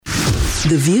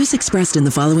The views expressed in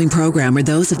the following program are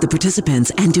those of the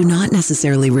participants and do not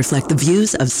necessarily reflect the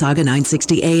views of Saga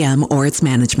 960 AM or its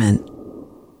management.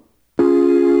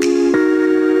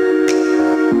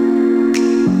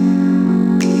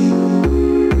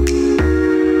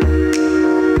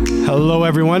 Hello,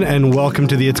 everyone, and welcome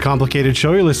to the It's Complicated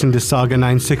show. You're listening to Saga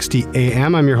 960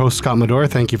 AM. I'm your host, Scott Medor.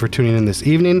 Thank you for tuning in this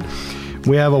evening.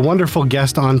 We have a wonderful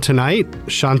guest on tonight,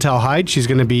 Chantal Hyde. She's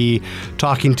going to be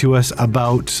talking to us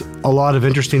about a lot of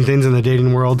interesting things in the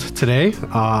dating world today,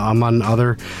 among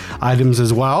other items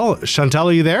as well. Chantal,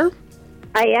 are you there?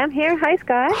 I am here. Hi,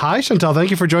 Scott. Hi, Chantal. Thank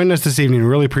you for joining us this evening.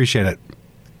 Really appreciate it.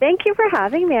 Thank you for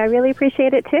having me. I really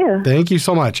appreciate it, too. Thank you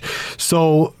so much.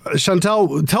 So,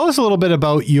 Chantal, tell us a little bit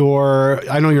about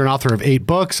I know you're an author of 8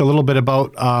 books, a little bit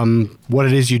about what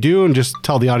it is you do, and just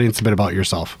tell the audience a bit about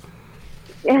yourself.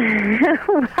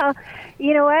 Well,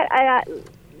 you know what?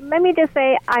 Let me just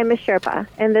say I'm a Sherpa,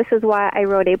 and this is why I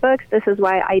wrote 8 books. This is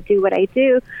why I do what I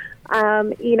do.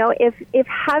 If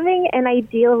having an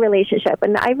ideal relationship,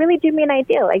 and I really do mean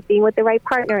ideal, like being with the right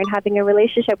partner and having a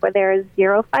relationship where there is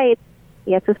 0 fights,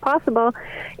 yes, it's possible.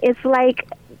 It's like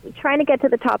trying to get to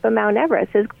the top of Mount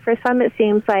Everest. For some, it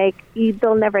seems like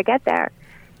they'll never get there.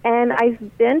 And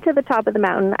I've been to the top of the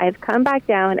mountain. I've come back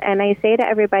down, and I say to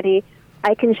everybody,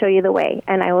 I can show you the way,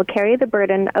 and I will carry the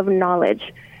burden of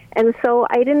knowledge. And so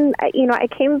I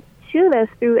came to this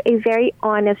through a very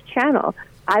honest channel.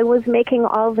 I was making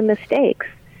all the mistakes,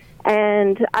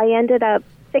 and I ended up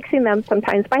fixing them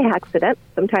sometimes by accident,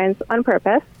 sometimes on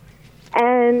purpose,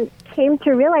 and came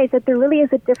to realize that there really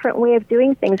is a different way of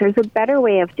doing things. There's a better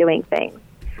way of doing things.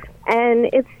 And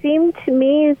it seemed to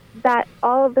me that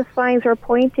all of the signs were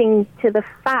pointing to the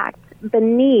fact, the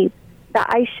need, that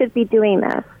I should be doing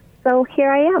this. So here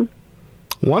I am.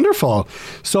 Wonderful.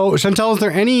 So, Chantal, is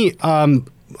there any,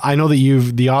 I know that you're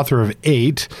the author of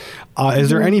 8.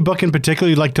 Is there any book in particular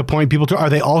you'd like to point people to? Are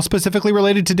they all specifically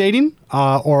related to dating?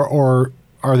 Or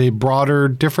are they broader,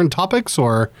 different topics,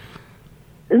 or?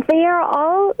 They're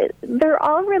all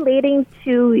relating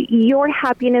to your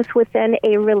happiness within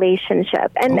a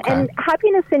relationship, and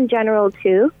happiness in general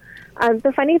too.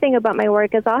 The funny thing about my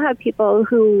work is I'll have people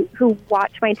who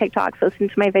watch my TikToks, listen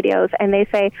to my videos, and they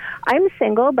say, I'm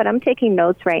single, but I'm taking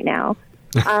notes right now.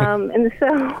 And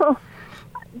so,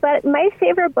 but my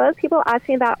favorite book, people ask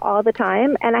me that all the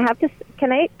time, and I have to,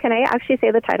 can I actually say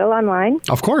the title online?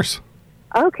 Of course.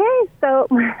 Okay, so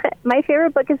my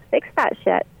favorite book is Fix That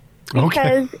Shit.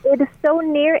 Because it is so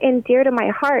near and dear to my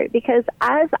heart, because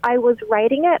as I was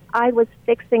writing it, I was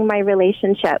fixing my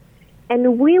relationship.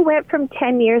 And we went from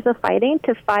 10 years of fighting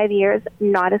to 5 years,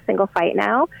 not a single fight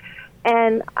now.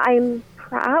 And I'm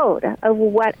proud of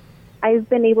what I've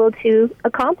been able to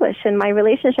accomplish in my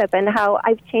relationship and how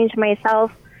I've changed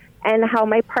myself and how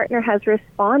my partner has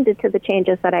responded to the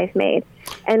changes that I've made.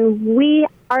 And we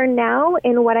are now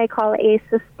in what I call a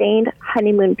sustained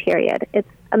honeymoon period. It's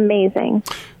amazing.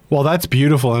 Well, that's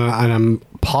beautiful, and I'm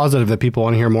positive that people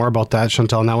want to hear more about that,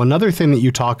 Chantal. Now, another thing that you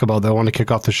talk about that I want to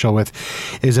kick off the show with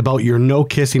is about your no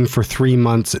kissing for 3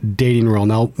 months dating rule.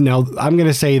 Now, I'm going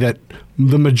to say that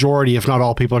the majority, if not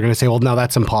all people, are going to say, well, no,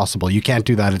 that's impossible. You can't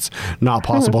do that. It's not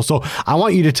possible. So I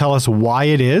want you to tell us why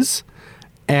it is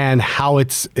and how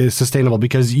is sustainable,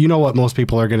 because you know what most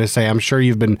people are going to say. I'm sure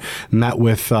you've been met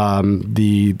with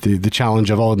the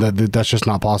challenge of, that's just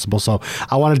not possible. So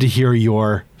I wanted to hear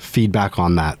your feedback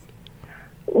on that.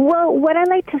 Well, what I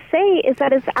like to say is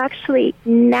that it's actually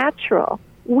natural.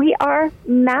 We are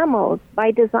mammals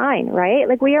by design, right?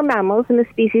 Like, we are mammals in the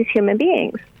species human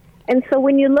beings. And so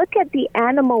when you look at the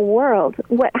animal world,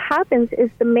 what happens is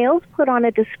the males put on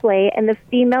a display and the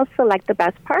females select the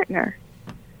best partner.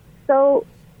 So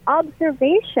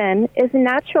observation is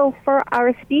natural for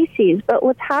our species, but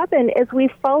what's happened is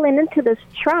we've fallen into this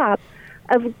trap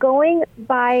of going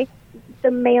by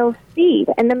the male speed.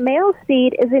 And the male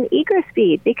speed is an eager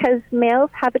speed because males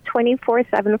have a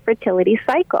 24/7 fertility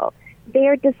cycle. They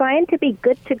are designed to be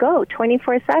good to go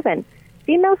 24/7.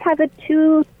 Females have a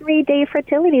 2-3 day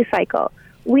fertility cycle.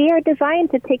 We are designed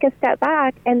to take a step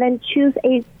back and then choose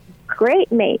a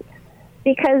great mate.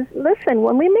 Because, listen,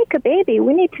 when we make a baby,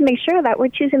 we need to make sure that we're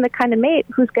choosing the kind of mate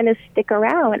who's going to stick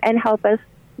around and help us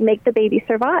make the baby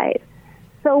survive.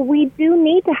 So we do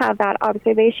need to have that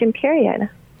observation period.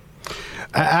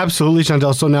 Absolutely,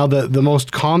 Chantal. So now the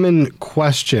most common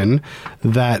question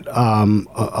that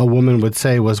a woman would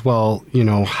say was, well,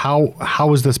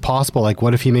 how is this possible? Like,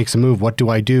 what if he makes a move? What do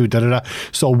I do?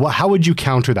 So how would you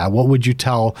counter that? What would you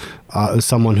tell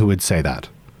someone who would say that?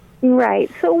 Right.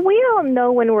 So we all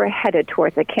know when we're headed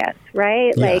towards a kiss,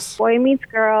 right? Yes. Like, boy meets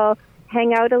girl,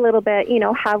 hang out a little bit,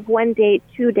 have 1 date,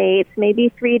 2 dates, maybe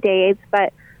 3 dates,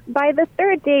 but By the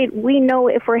third date, we know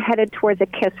if we're headed towards a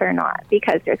kiss or not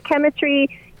because there's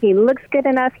chemistry, he looks good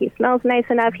enough, he smells nice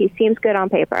enough, he seems good on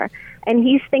paper, and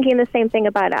he's thinking the same thing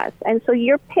about us. And so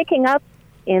you're picking up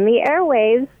in the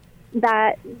airwaves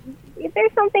that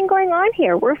there's something going on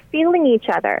here. We're feeling each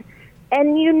other.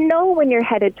 And you know when you're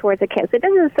headed towards a kiss. It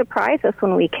doesn't surprise us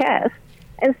when we kiss.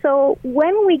 And so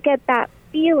when we get that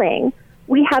feeling,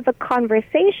 we have a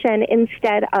conversation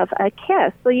instead of a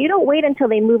kiss. So you don't wait until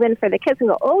they move in for the kiss and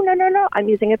go, oh, no, I'm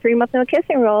using a 3-month no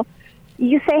kissing rule.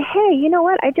 You say, hey, you know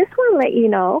what? I just want to let you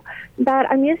know that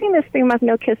I'm using this 3-month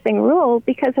no kissing rule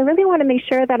because I really want to make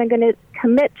sure that I'm going to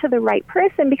commit to the right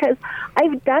person because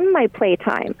I've done my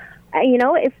playtime.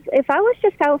 If I was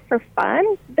just out for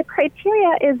fun, the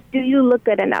criteria is, do you look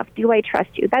good enough? Do I trust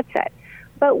you? That's it.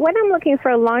 But when I'm looking for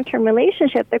a long-term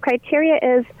relationship, the criteria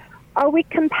is, are we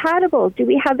compatible? Do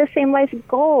we have the same life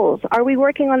goals? Are we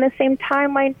working on the same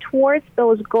timeline towards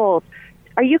those goals?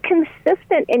 Are you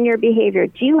consistent in your behavior?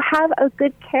 Do you have a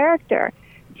good character?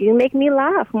 Do you make me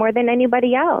laugh more than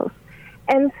anybody else?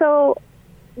 And so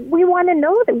we want to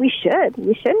know that we should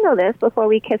know this before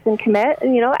we kiss and commit,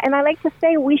 and I like to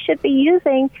say we should be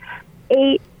using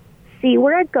a see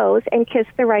where it goes and kiss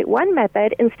the right one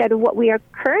method instead of what we are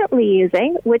currently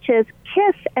using, which is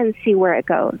kiss and see where it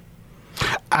goes.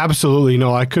 Absolutely.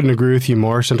 No, I couldn't agree with you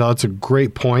more, Chantal. That's a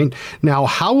great point. Now,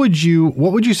 what would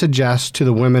you suggest to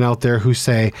the women out there who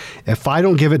say, if I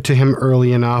don't give it to him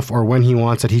early enough or when he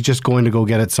wants it, he's just going to go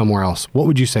get it somewhere else? What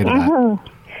would you say to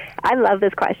that? I love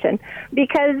this question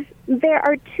because there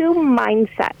are two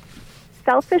mindsets,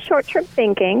 selfish short-term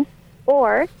thinking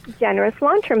or generous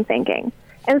long-term thinking.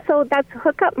 And so that's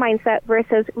hookup mindset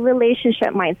versus relationship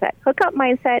mindset. Hookup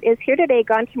mindset is here today,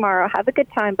 gone tomorrow, have a good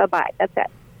time, bye-bye, that's it.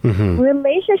 Mm-hmm.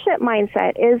 Relationship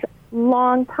mindset is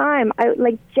long time.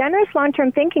 Generous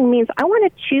long-term thinking means I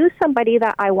want to choose somebody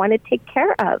that I want to take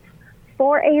care of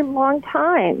for a long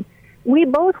time. We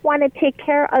both want to take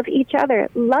care of each other.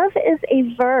 Love is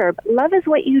a verb. Love is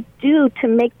what you do to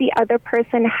make the other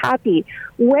person happy.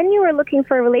 When you are looking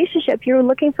for a relationship, you're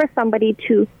looking for somebody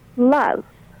to love.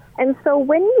 And so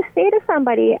when you say to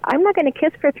somebody, I'm not going to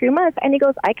kiss for 3 months, and he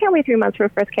goes, I can't wait 3 months for a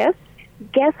first kiss,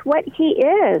 guess what he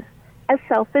is? A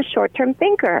selfish short-term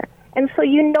thinker. And so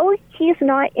you know he's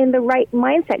not in the right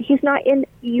mindset. He's not in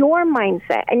your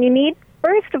mindset. And you need,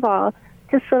 first of all,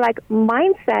 to select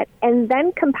mindset and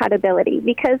then compatibility.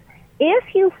 Because if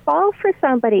you fall for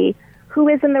somebody who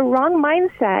is in the wrong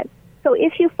mindset, so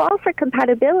if you fall for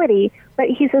compatibility, but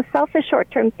he's a selfish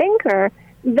short-term thinker,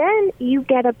 then you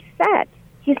get upset.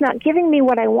 He's not giving me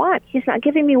what I want. He's not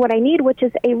giving me what I need, which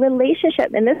is a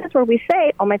relationship. And this is where we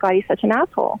say, oh my God, he's such an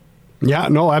asshole. Yeah,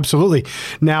 no, absolutely.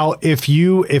 Now, if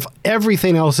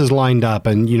everything else is lined up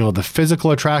and, the physical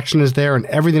attraction is there and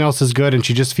everything else is good and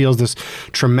she just feels this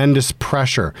tremendous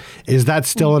pressure, is that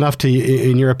still enough to,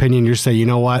 in your opinion, you say, you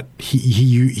know what,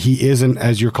 he isn't,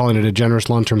 as you're calling it, a generous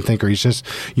long-term thinker.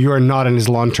 You are not in his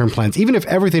long-term plans, even if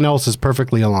everything else is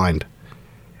perfectly aligned?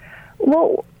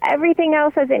 Well, everything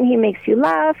else as in he makes you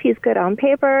laugh, he's good on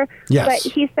paper. Yes.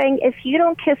 But he's saying, if you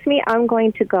don't kiss me, I'm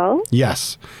going to go.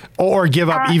 Yes. Or give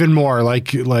up even more,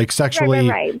 like sexually.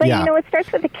 Right. But, it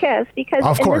starts with a kiss because,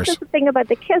 of course. This is the thing about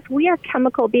the kiss, we are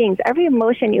chemical beings. Every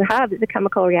emotion you have is a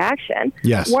chemical reaction.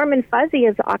 Yes. Warm and fuzzy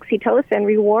is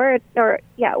oxytocin. Warm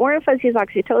and fuzzy is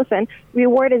oxytocin.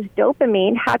 Reward is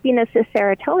dopamine. Happiness is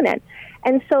serotonin.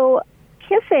 And so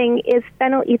kissing is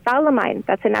phenylethylamine.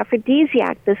 That's an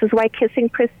aphrodisiac. This is why kissing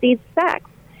precedes sex.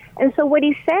 And so what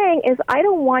he's saying is, I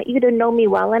don't want you to know me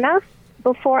well enough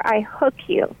before I hook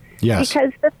you. Yes.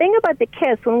 Because the thing about the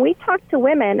kiss, when we talk to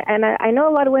women, and I know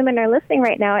a lot of women are listening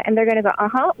right now, and they're going to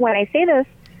go, when I say this,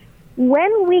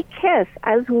 when we kiss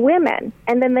as women,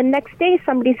 and then the next day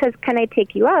somebody says, can I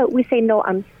take you out? We say, no,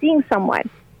 I'm seeing someone.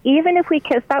 Even if we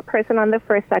kiss that person on the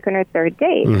first, second, or third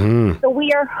date. Mm-hmm. So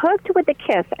we are hooked with the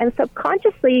kiss, and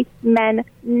subconsciously men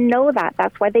know that.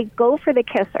 That's why they go for the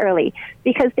kiss early,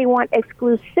 because they want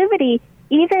exclusivity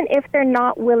even if they're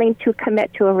not willing to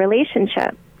commit to a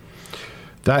relationship.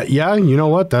 You know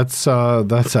what? That's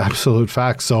absolute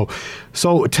fact. So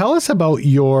tell us about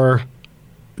your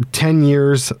 10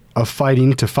 years of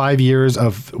fighting to 5 years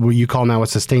of what you call now a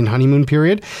sustained honeymoon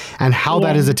period, and how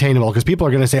that is attainable, because people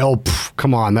are going to say,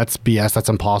 come on, that's BS, that's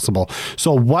impossible.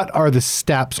 So what are the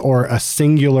steps, or a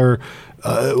singular,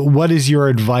 what is your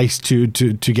advice to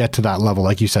get to that level?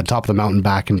 Like you said, top of the mountain,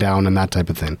 back and down, and that type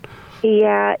of thing.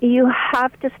 Yeah, you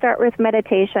have to start with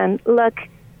meditation. Look,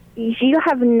 you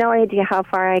have no idea how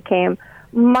far I came.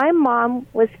 My mom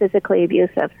was physically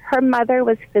abusive. Her mother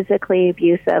was physically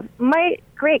abusive. My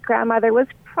great-grandmother was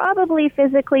probably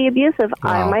physically abusive.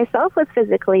 Wow. I myself was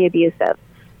physically abusive.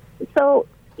 So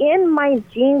in my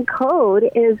gene code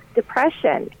is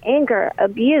depression, anger,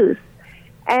 abuse.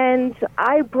 And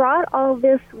I brought all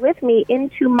this with me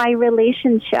into my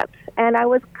relationships, and I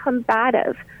was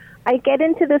combative. I get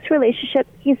into this relationship.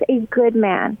 He's a good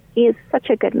man. He is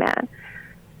such a good man.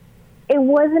 It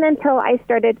wasn't until I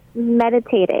started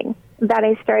meditating that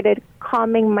I started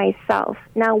calming myself.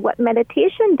 Now, what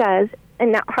meditation does,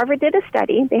 and now Harvard did a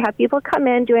study. They have people come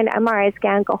in, do an MRI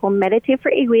scan, go home, meditate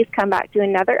for 8 weeks, come back, do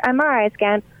another MRI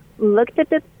scan, looked at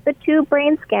the two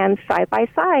brain scans side by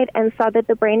side and saw that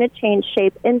the brain had changed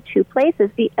shape in two places.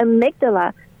 The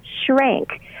amygdala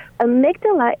shrank.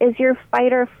 Amygdala is your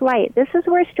fight or flight. This is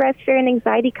where stress, fear, and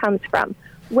anxiety comes from.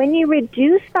 When you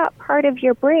reduce that part of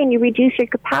your brain, you reduce your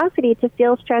capacity to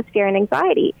feel stress, fear, and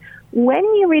anxiety. When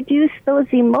you reduce those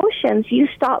emotions, you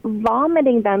stop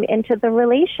vomiting them into the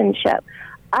relationship.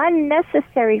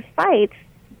 Unnecessary fights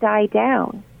die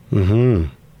down.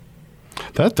 Mm-hmm.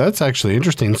 That's actually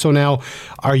interesting. So now,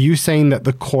 are you saying that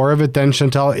the core of it then,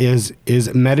 Chantal, is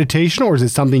meditation, or is it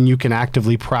something you can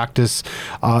actively practice?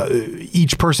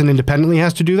 Each person independently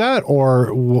has to do that,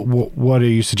 or what are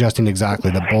you suggesting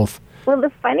exactly, that both? Well,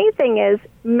 the funny thing is,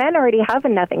 men already have a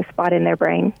nothing spot in their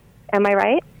brain. Am I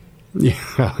right?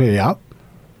 Yeah.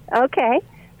 Okay.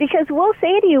 Because we'll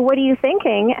say to you, what are you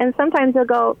thinking? And sometimes they'll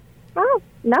go, oh,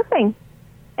 nothing.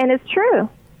 And it's true.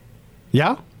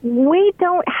 Yeah. We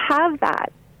don't have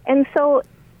that. And so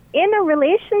in a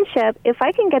relationship, if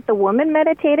I can get the woman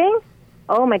meditating,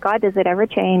 oh my God, does it ever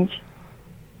change?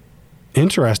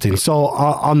 Interesting. So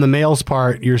on the male's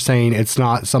part, you're saying it's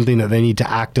not something that they need to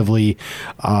actively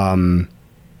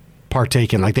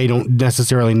partake in. Like, they don't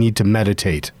necessarily need to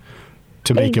meditate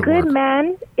to make it work. A good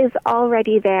man is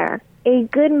already there. A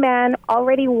good man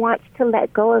already wants to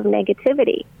let go of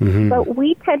negativity. Mm-hmm. But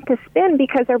we tend to spin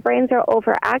because our brains are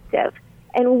overactive.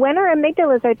 And when our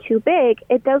amygdalas are too big,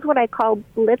 it does what I call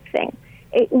blitzing.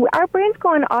 Our brains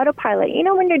go on autopilot. You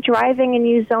know when you're driving and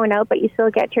you zone out, but you still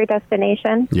get to your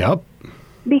destination? Yep.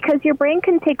 Because your brain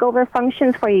can take over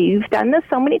functions for you. You've done this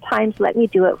so many times, let me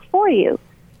do it for you.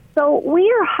 So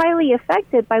we are highly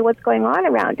affected by what's going on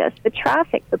around us, the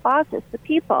traffic, the bosses, the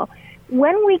people.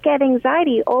 When we get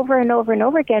anxiety over and over and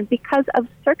over again because of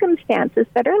circumstances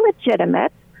that are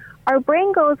legitimate, our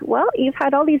brain goes, well, you've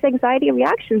had all these anxiety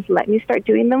reactions. Let me start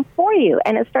doing them for you.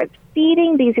 And it starts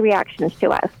feeding these reactions to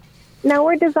us. Now,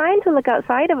 we're designed to look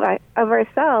outside of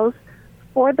ourselves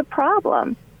for the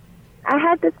problem. I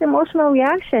had this emotional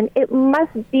reaction. It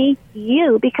must be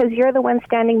you because you're the one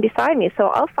standing beside me. So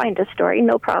I'll find a story,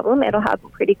 no problem. It'll happen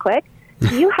pretty quick.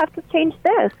 You have to change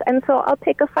this. And so I'll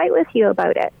pick a fight with you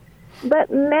about it.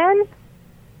 But men,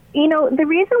 you know, the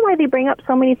reason why they bring up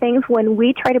so many things when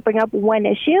we try to bring up one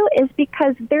issue is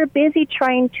because they're busy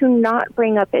trying to not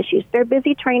bring up issues. They're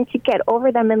busy trying to get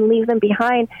over them and leave them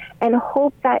behind and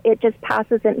hope that it just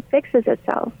passes and fixes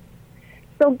itself.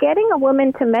 So getting a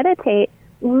woman to meditate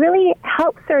really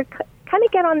helps her kind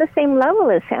of get on the same level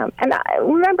as him. And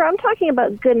remember, I'm talking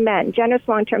about good men, generous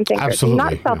long-term thinkers, Absolutely.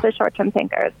 Not selfish short-term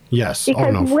thinkers. Yes.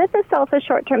 Because with a selfish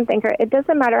short-term thinker, it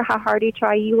doesn't matter how hard you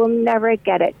try, you will never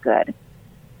get it good.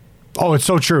 Oh, it's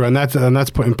so true. And that's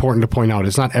important to point out.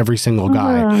 It's not every single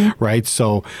guy, right?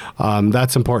 So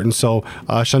that's important. So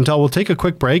Chantal, we'll take a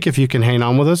quick break. If you can hang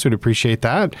on with us, we'd appreciate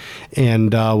that.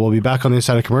 And we'll be back on the other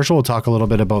side of commercial. We'll talk a little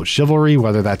bit about chivalry,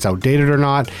 whether that's outdated or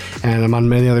not, and among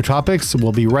many other topics.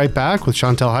 We'll be right back with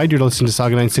Chantal Hyde. You're listening to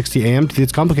Saga 960 AM to the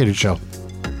It's Complicated show.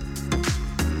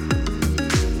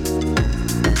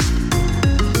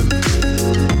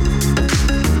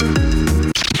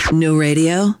 No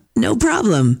radio? No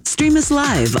problem. Stream us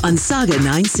live on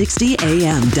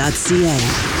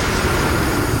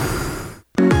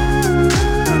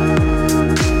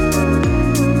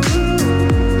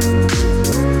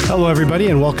saga960am.ca. Hello, everybody,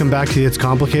 and welcome back to the It's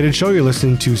Complicated show. You're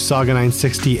listening to Saga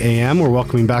 960 AM. We're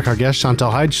welcoming back our guest,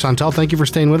 Chantal Hyde. Chantal, thank you for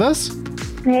staying with us.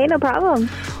 Hey, no problem.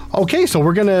 Okay, so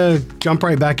we're going to jump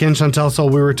right back in, Chantal. So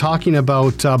we were talking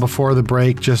about, before the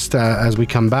break, just as we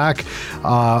come back,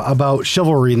 about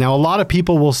chivalry. Now, a lot of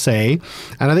people will say,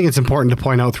 and I think it's important to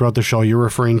point out throughout the show, you're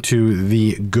referring to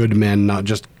the good men, not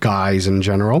just guys in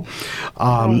general,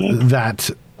 that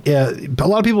a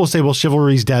lot of people will say, well,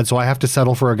 chivalry's dead, so I have to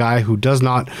settle for a guy who does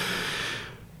not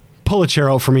pull a chair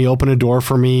out for me, open a door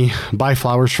for me, buy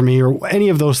flowers for me, or any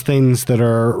of those things that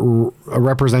are a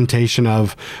representation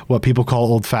of what people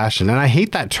call old-fashioned. And I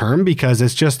hate that term because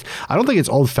it's just, I don't think it's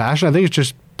old-fashioned. I think it's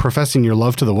just professing your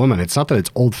love to the woman. It's not that it's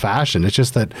old-fashioned. It's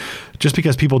just that just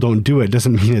because people don't do it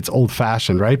doesn't mean it's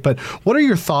old-fashioned, right? But what are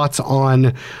your thoughts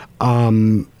on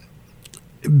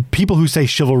people who say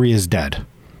chivalry is dead?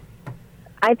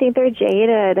 I think they're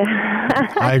jaded.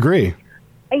 I agree.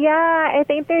 Yeah, I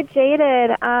think they're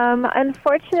jaded.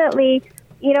 Unfortunately,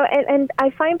 and I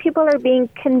find people are being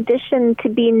conditioned to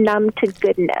be numb to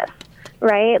goodness,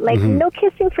 right? Like, no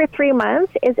kissing for 3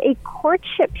 months is a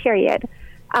courtship period.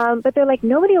 But they're like,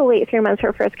 nobody will wait 3 months for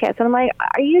a first kiss. And I'm like,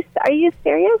 are you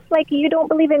serious? Like, you don't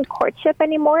believe in courtship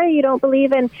anymore? You don't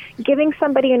believe in giving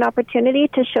somebody an opportunity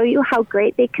to show you how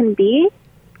great they can be?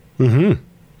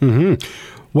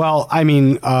 Well, I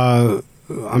mean,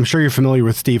 I'm sure you're familiar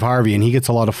with Steve Harvey, and he gets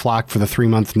a lot of flack for the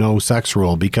 3-month no sex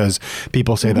rule because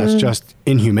people say that's just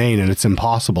inhumane and it's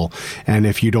impossible. And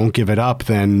if you don't give it up,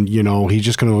 then, he's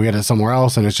just going to go get it somewhere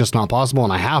else, and it's just not possible,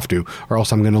 and I have to, or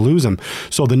else I'm going to lose him.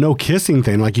 So the no kissing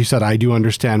thing, like you said, I do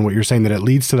understand what you're saying, that it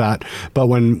leads to that. But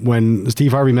when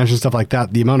Steve Harvey mentions stuff like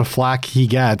that, the amount of flack he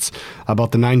gets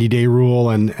about the 90-day rule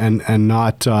and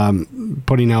not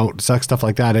putting out sex stuff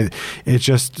like that, it's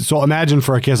just, so imagine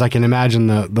for a kiss, I can imagine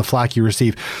the flack you receive.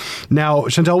 Now,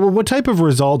 Chantal, what type of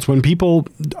results, when people,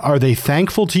 are they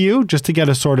thankful to you? Just to get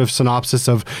a sort of synopsis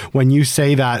of when you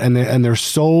say that and they're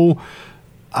so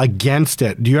against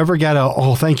it. Do you ever get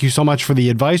thank you so much for the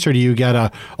advice, or do you get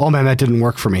oh man, that didn't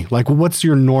work for me? Like, what's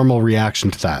your normal reaction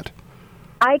to that?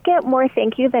 I get more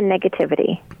thank you than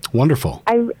negativity. Wonderful.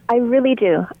 I really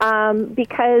do.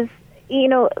 Because,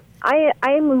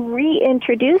 I'm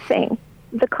reintroducing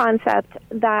the concept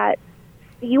that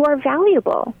you are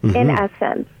valuable in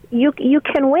essence. You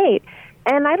can wait.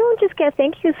 And I don't just get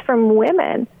thank yous from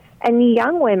women and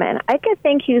young women. I get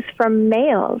thank yous from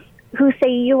males who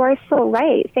say, you are so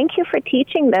right. Thank you for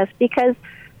teaching this. Because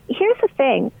here's the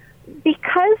thing.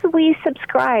 Because we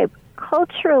subscribe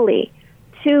culturally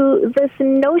to this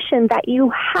notion that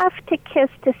you have to kiss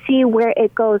to see where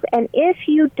it goes. And if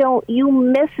you don't, you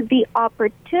miss the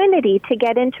opportunity to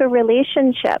get into a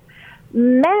relationship.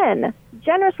 Men,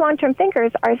 generous long-term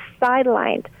thinkers, are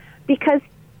sidelined because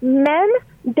men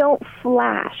don't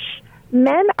flash.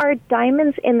 Men are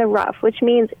diamonds in the rough, which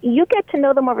means you get to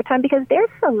know them over time because they're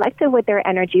selective with their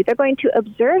energy. They're going to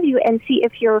observe you and see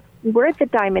if you're worth the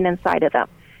diamond inside of them.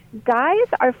 Guys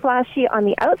are flashy on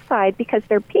the outside because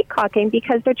they're peacocking,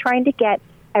 because they're trying to get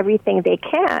everything they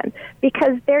can,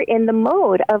 because they're in the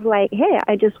mode of like, hey,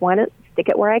 I just want to stick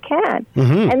it where I can.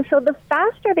 And so the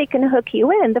faster they can hook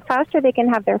you in, the faster they can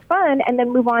have their fun and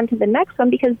then move on to the next one,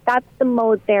 because that's the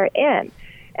mode they're in.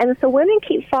 And so women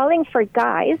keep falling for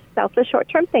guys, selfish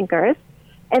short-term thinkers,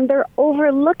 and they're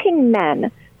overlooking men.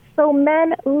 So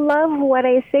men love what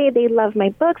I say. They love my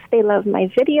books. They love my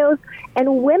videos.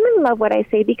 And women love what I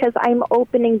say because I'm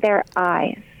opening their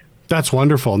eyes. That's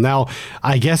wonderful. Now,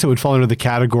 I guess it would fall under the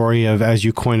category of, as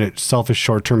you coin it, selfish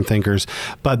short-term thinkers.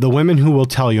 But the women who will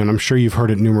tell you, and I'm sure you've heard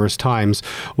it numerous times,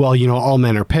 well, all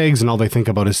men are pigs and all they think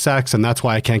about is sex, and that's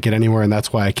why I can't get anywhere, and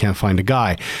that's why I can't find a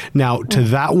guy. Now, to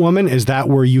that woman, is that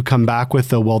where you come back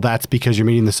with well, that's because you're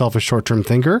meeting the selfish short-term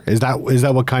thinker? Is that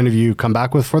what kind of you come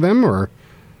back with for them, or?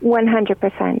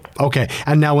 100%. Okay.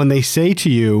 And now when they say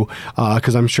to you,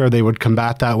 because I'm sure they would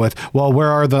combat that with, well, where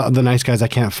are the nice guys? I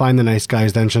can't find the nice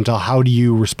guys. Then, Chantal, how do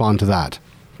you respond to that?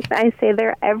 I say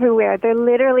they're everywhere.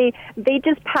 They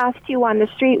just passed you on the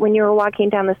street when you were walking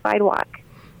down the sidewalk.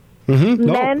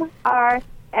 Men are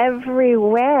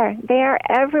everywhere. They are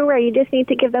everywhere. You just need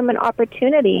to give them an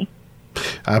opportunity.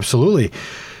 Absolutely.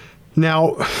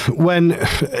 Now, when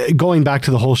going back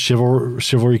to the whole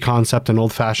chivalry concept and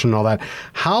old-fashioned and all that,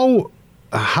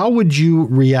 how would you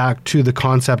react to the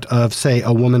concept of, say,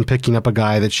 a woman picking up a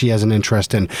guy that she has an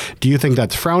interest in? Do you think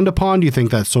that's frowned upon? Do you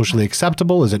think that's socially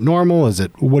acceptable? Is it normal?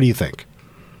 What do you think?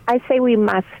 I say we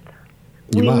must.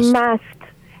 We must.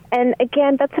 And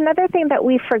again, that's another thing that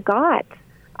we forgot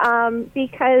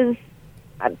because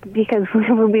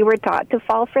we were taught to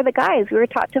fall for the guys. We were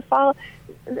taught to fall.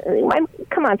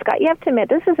 Come on, Scott, you have to admit,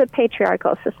 this is a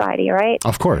patriarchal society, right?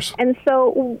 Of course. And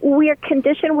so we are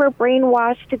conditioned, we're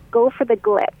brainwashed to go for the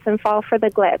glitz and fall for the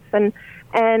glitz.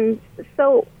 And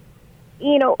so,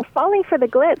 falling for the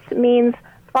glitz means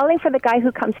falling for the guy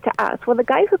who comes to us. Well, the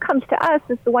guy who comes to us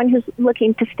is the one who's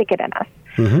looking to stick it in us.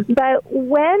 But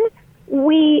when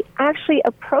we actually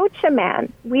approach a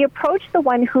man, we approach the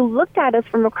one who looked at us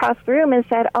from across the room and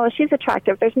said, oh, she's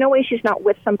attractive. There's no way she's not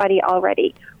with somebody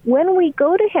already. When we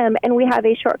go to him and we have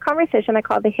a short conversation, I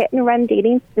call it the hit and run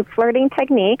dating, the flirting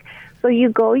technique. So you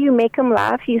go, you make him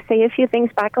laugh, you say a few things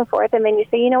back and forth, and then you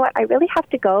say, you know what, I really have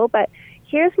to go, but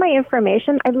here's my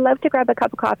information. I'd love to grab a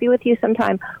cup of coffee with you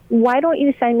sometime. Why don't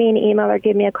you send me an email or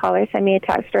give me a call or send me a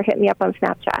text or hit me up on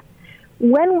Snapchat?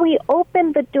 When we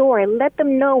open the door, let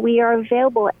them know we are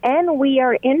available and we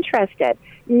are interested.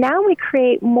 Now we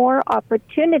create more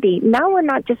opportunity. Now we're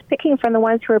not just picking from the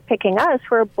ones who are picking us,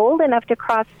 who are bold enough to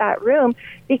cross that room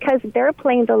because they're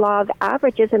playing the law of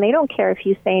averages and they don't care if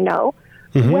you say no.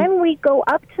 Mm-hmm. When we go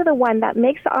up to the one that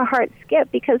makes our heart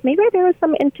skip because maybe there was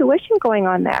some intuition going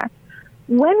on there,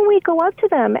 when we go up to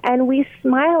them and we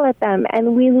smile at them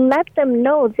and we let them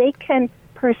know they can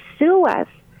pursue us,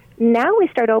 now we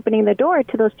start opening the door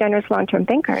to those generous long-term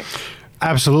thinkers.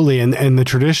 Absolutely. And the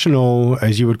traditional,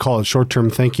 as you would call it, short-term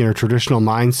thinking or traditional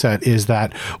mindset is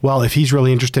that, well, if he's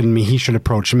really interested in me, he should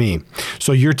approach me.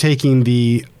 So you're taking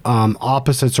the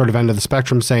opposite sort of end of the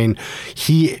spectrum, saying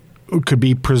he could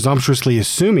be presumptuously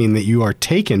assuming that you are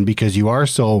taken because you are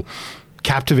so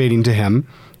captivating to him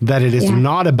that it is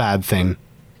not a bad thing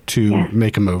to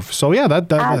make a move. So yeah,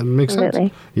 that makes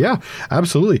sense. Yeah,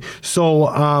 absolutely.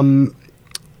 So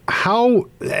how,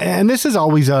 and this is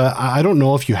always I don't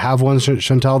know if you have one,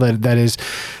 Chantal, that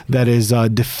is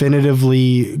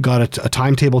definitively got a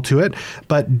timetable to it,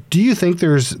 but do you think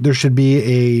there should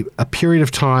be a period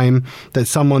of time that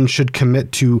someone should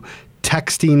commit to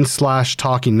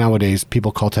texting/talking? Nowadays,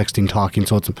 people call texting talking,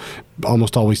 so it's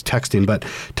almost always texting, but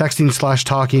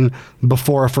texting/talking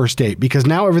before a first date, because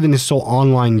now everything is so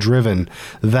online driven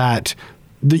that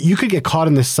you could get caught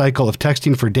in this cycle of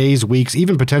texting for days, weeks,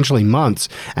 even potentially months,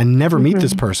 and never meet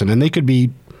this person. And they could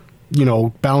be,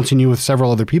 balancing you with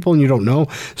several other people and you don't know.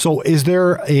 So is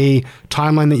there a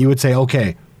timeline that you would say,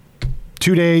 okay,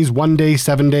 2 days, 1 day,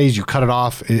 7 days, you cut it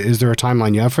off? Is there a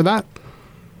timeline you have for that?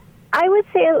 I would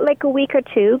say like a week or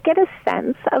two, get a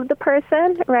sense of the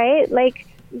person, right? Like,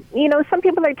 some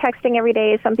people are texting every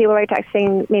day. Some people are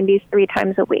texting maybe 3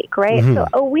 times a week, right? Mm-hmm. So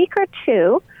a week or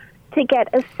two to get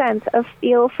a sense of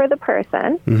feel for the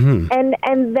person,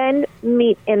 and then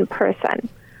meet in person.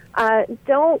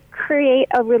 Don't create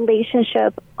a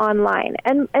relationship online.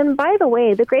 And by the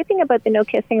way, the great thing about the no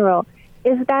kissing rule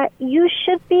is that you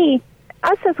should be,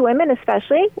 us as women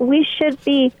especially, we should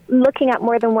be looking at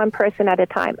more than one person at a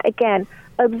time. Again,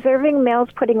 observing males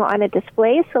putting on a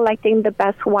display, selecting the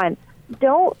best one.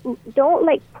 Don't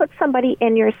put somebody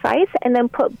in your sights and then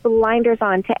put blinders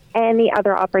on to any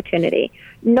other opportunity.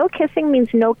 No kissing means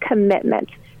no commitment.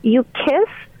 You kiss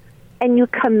and you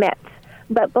commit.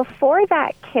 But before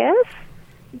that kiss,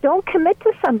 don't commit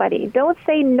to somebody. Don't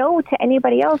say no to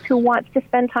anybody else who wants to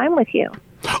spend time with you.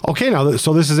 Okay, now,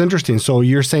 so this is interesting. So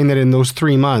you're saying that in those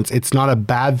 3 months, it's not a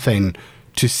bad thing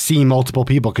to see multiple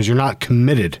people because you're not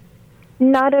committed.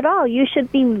 Not at all. You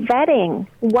should be vetting.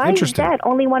 Why vet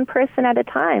only one person at a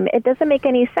time? It doesn't make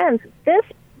any sense.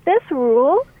 This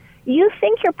rule, you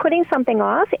think you're putting something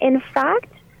off. In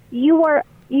fact, you are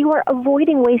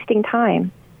avoiding wasting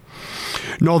time.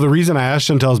 No, the reason I asked,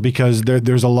 Chantal, is because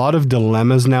there's a lot of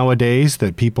dilemmas nowadays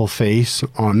that people face,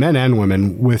 on men and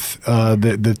women, with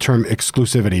the term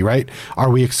exclusivity, right? Are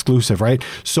we exclusive, right?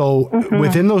 So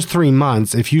within those 3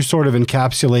 months, if you sort of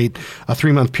encapsulate a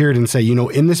 3-month period and say,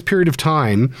 in this period of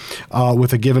time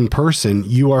with a given person,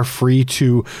 you are free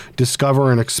to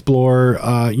discover and explore,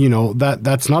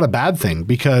 that's not a bad thing,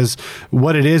 because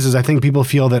what it is I think people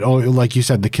feel that, like you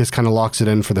said, the kiss kind of locks it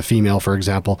in for the female, for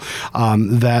example,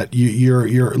 that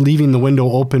you're leaving the window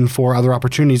open for other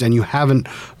opportunities, and you haven't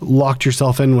locked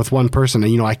yourself in with one person.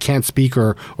 And, I can't speak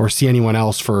or see anyone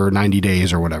else for 90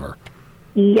 days or whatever.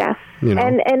 Yes.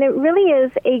 And it really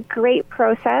is a great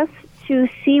process to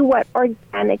see what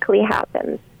organically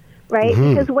happens, right? Mm-hmm.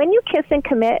 Because when you kiss and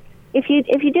commit, if you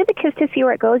do the kiss to see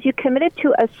where it goes, you committed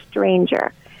to a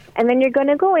stranger. And then you're going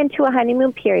to go into a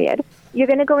honeymoon period. You're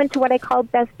going to go into what I call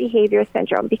best behavior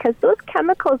syndrome, because those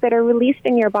chemicals that are released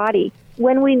in your body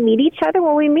when we meet each other,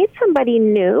 when we meet somebody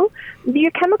new,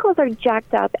 your chemicals are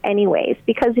jacked up anyways,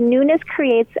 because newness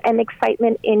creates an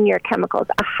excitement in your chemicals,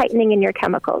 a heightening in your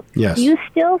chemicals. Yes. You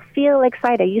still feel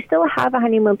excited. You still have a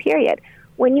honeymoon period.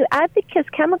 When you add the kiss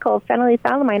chemical,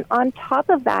 phenylethylamine, on top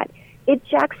of that, it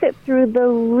jacks it through the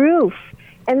roof.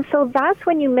 And so that's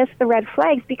when you miss the red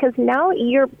flags, because now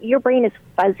your brain is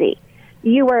fuzzy.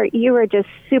 You are just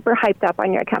super hyped up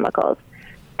on your chemicals.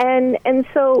 And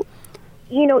so,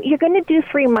 you're going to do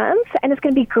 3 months and it's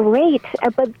going to be great.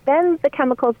 But then the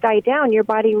chemicals die down, your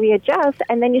body readjusts,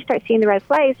 and then you start seeing the red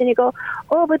flags and you go,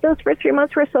 oh, but those first 3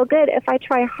 months were so good. If I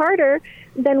try harder,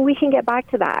 then we can get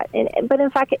back to that. But in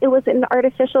fact, it was an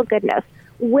artificial goodness.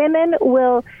 Women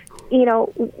will, we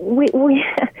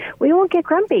won't get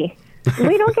grumpy.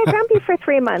 We don't get grumpy for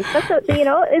 3 months. That's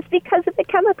it's because of the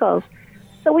chemicals.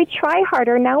 So we try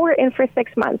harder. Now we're in for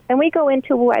 6 months. Then we go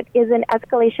into what is an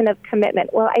escalation of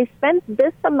commitment. Well, I spent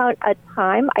this amount of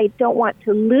time. I don't want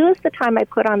to lose the time I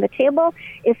put on the table.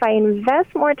 If I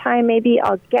invest more time, maybe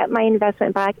I'll get my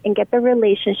investment back and get the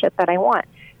relationship that I want.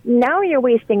 Now you're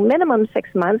wasting minimum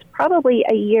 6 months, probably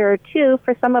a year or two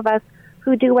for some of us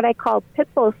who do what I call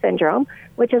pitbull syndrome,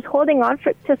 which is holding on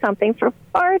to something for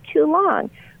far too long.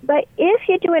 But if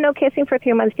you do a no kissing for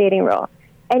 3 months dating rule,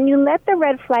 and you let the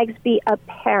red flags be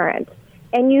apparent,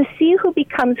 and you see who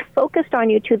becomes focused on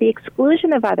you to the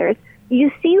exclusion of others,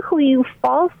 you see who you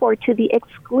fall for to the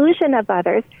exclusion of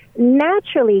others,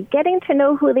 naturally getting to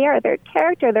know who they are, their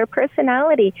character, their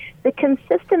personality, the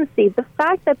consistency, the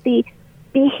fact that the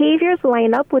behaviors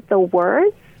line up with the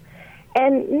words.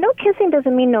 And no kissing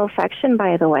doesn't mean no affection,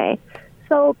 by the way.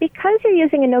 So because you're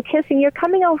using a no kissing, you're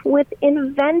coming up with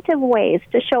inventive ways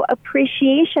to show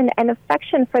appreciation and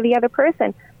affection for the other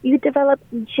person. You develop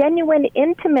genuine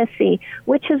intimacy,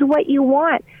 which is what you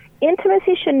want.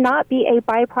 Intimacy should not be a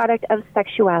byproduct of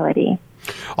sexuality.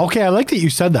 Okay, I like that you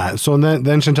said that. So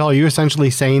then Chantal, are you essentially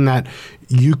saying that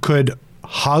you could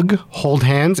hug, hold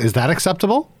hands? Is that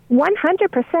acceptable?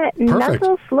 100%.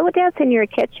 Nuzzle, slow dance in your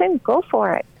kitchen, go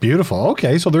for it. Beautiful.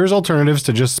 Okay, so there's alternatives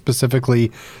to just specifically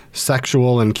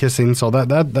sexual and kissing. So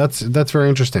that's very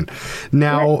interesting.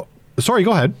 Now, sorry,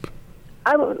 go ahead.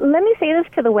 Let me say this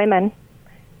to the women.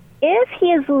 If he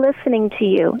is listening to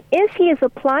you, if he is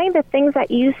applying the things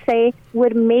that you say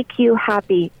would make you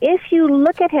happy, if you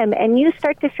look at him and you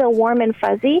start to feel warm and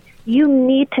fuzzy, you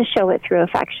need to show it through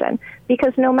affection.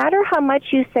 Because no matter how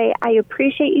much you say, I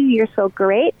appreciate you, you're so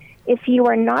great, if you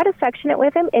are not affectionate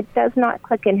with him, it does not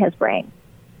click in his brain.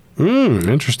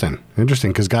 Interesting,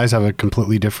 because guys have a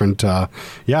completely different,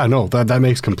 that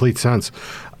makes complete sense.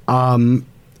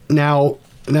 Now,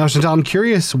 Chantal, I'm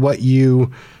curious what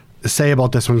you say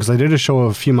about this one, because I did a show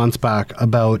a few months back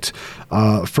about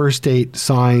first date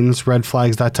signs, red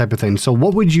flags, that type of thing. So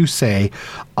what would you say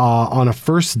on a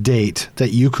first date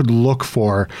that you could look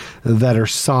for that are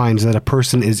signs that a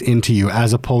person is into you,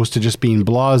 as opposed to just being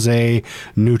blasé,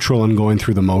 neutral, and going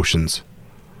through the motions?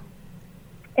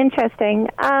 Interesting.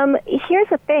 Here's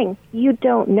the thing. You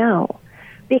don't know.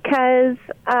 Because,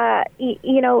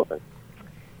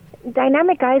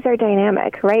 dynamic guys are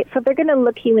dynamic, right? So they're going to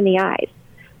look you in the eyes.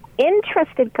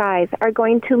 Interested guys are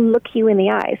going to look you in the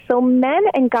eyes. So men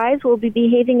and guys will be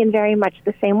behaving in very much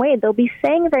the same way. They'll be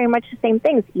saying very much the same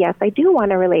things. Yes, I do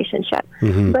want a relationship.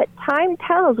 Mm-hmm. But time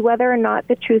tells whether or not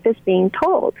the truth is being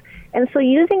told. And so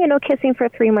using a no kissing for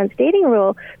 3 months dating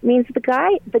rule means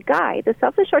the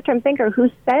selfish short-term thinker who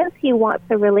says he wants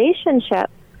a relationship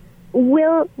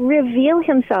will reveal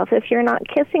himself if you're not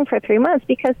kissing for 3 months,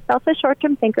 because selfish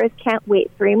short-term thinkers can't wait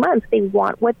 3 months. They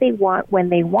want what they want when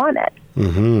they want it.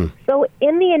 Mm-hmm. So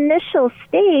in the initial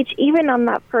stage, even on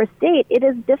that first date, it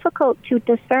is difficult to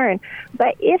discern.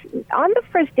 But if on the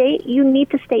first date, you need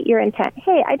to state your intent.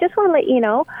 Hey, I just want to let you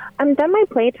know, I'm done my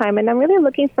playtime and I'm really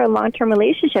looking for a long-term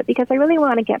relationship because I really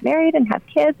want to get married and have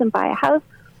kids and buy a house.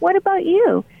 What about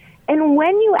you? And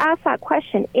when you ask that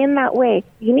question in that way,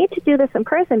 you need to do this in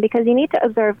person because you need to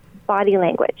observe body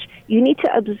language. You need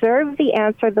to observe the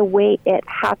answer the way it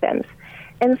happens.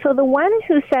 And so the one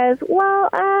who says, well,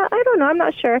 I don't know, I'm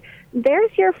not sure,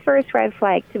 there's your first red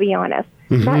flag, to be honest.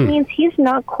 Mm-hmm. That means he's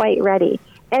not quite ready.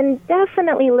 And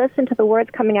definitely listen to the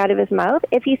words coming out of his mouth.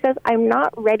 If he says, I'm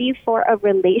not ready for a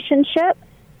relationship,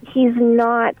 he's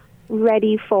not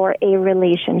ready for a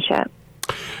relationship.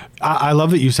 I love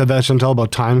that you said that, Chantal,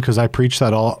 about time, because I preach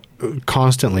that all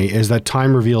constantly, is that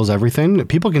time reveals everything.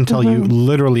 People can tell you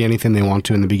literally anything they want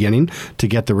to in the beginning to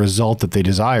get the result that they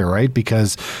desire, right?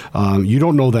 Because you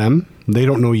don't know them, they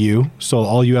don't know you, so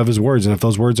all you have is words. And if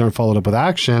those words aren't followed up with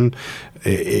action,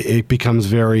 it becomes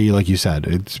very, like you said,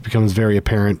 it becomes very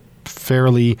apparent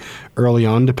fairly early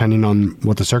on, depending on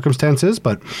what the circumstance is.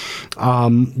 But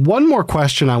one more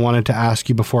question I wanted to ask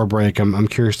you before break. I'm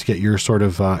curious to get your sort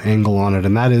of angle on it.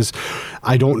 And that is,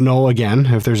 I don't know, again,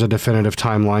 if there's a definitive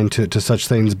timeline to such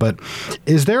things, but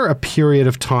is there a period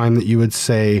of time that you would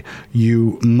say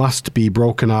you must be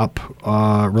broken up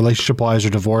relationship-wise or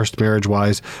divorced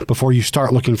marriage-wise before you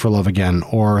start looking for love again,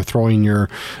 or throwing your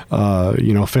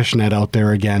fishnet out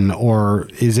there again? Or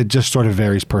is it just sort of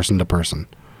varies person to person?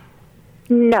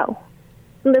 No.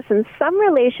 Listen, some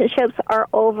relationships are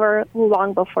over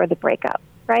long before the breakup,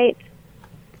 right?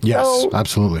 Yes,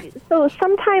 absolutely. So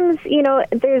sometimes,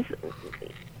 there's,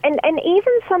 and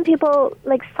even some people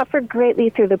suffer greatly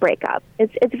through the breakup.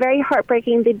 It's very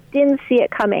heartbreaking. They didn't see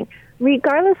it coming.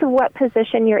 Regardless of what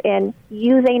position you're in,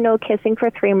 use a no kissing for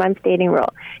 3 months dating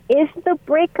rule. If the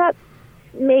breakup,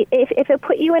 if it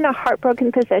put you in a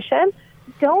heartbroken position,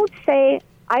 don't say,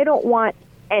 I don't want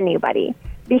anybody,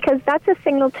 because that's a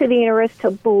signal to the universe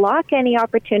to block any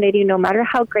opportunity, no matter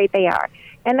how great they are.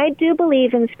 And I do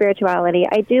believe in spirituality.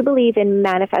 I do believe in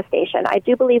manifestation. I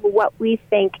do believe what we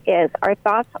think is. Our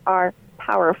thoughts are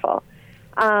powerful.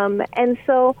 And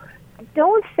so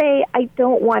don't say, I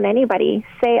don't want anybody.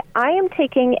 Say, I am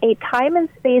taking a time and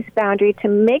space boundary to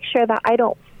make sure that I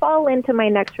don't fall into my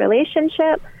next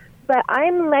relationship, but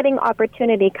I'm letting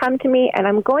opportunity come to me, and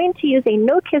I'm going to use a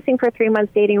no kissing for 3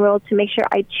 months dating rule to make sure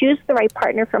I choose the right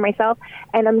partner for myself.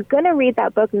 And I'm going to read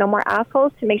that book, No More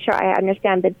Assholes, to make sure I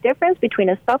understand the difference between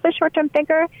a selfish short-term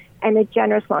thinker and a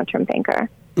generous long-term thinker.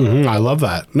 I love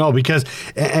that. No, because,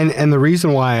 and the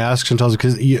reason why I ask, Chantel, is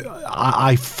because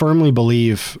I firmly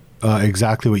believe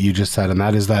exactly what you just said, and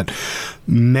that is that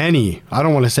many, I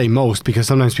don't want to say most, because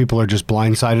sometimes people are just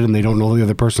blindsided and they don't know the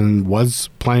other person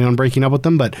was planning on breaking up with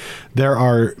them, but there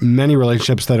are many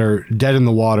relationships that are dead in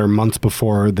the water months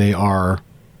before they are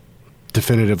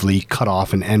definitively cut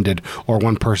off and ended, or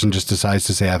one person just decides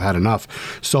to say, I've had enough.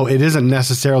 So it isn't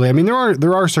necessarily, I mean,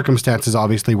 there are circumstances,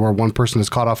 obviously, where one person is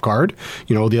caught off guard,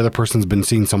 the other person's been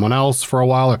seeing someone else for a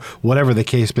while, or whatever the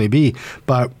case may be,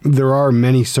 but there are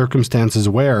many circumstances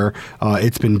where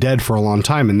it's been dead for a long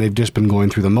time, and they've just been going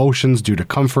through the motions due to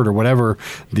comfort or whatever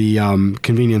the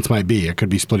convenience might be. It could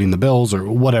be splitting the bills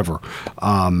or whatever.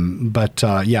 But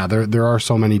there are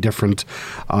so many different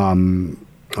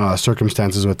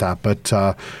circumstances with that. But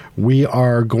we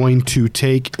are going to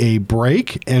take a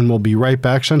break, and we'll be right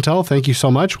back. Chantel, thank you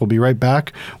so much. We'll be right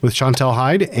back with Chantel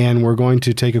Hyde, and we're going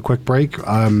to take a quick break.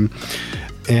 And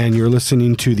you're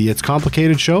listening to the It's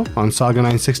Complicated show on Saga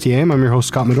 960 AM. I'm your host,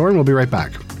 Scott Medor, and we'll be right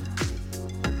back.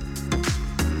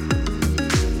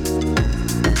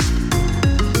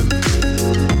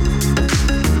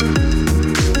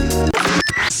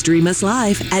 Stream us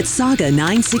live at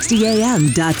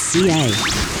saga960am.ca.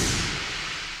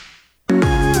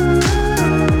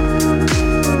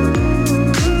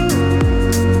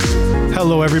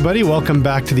 Hello, everybody. Welcome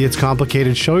back to the It's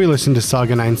Complicated show. You're listening to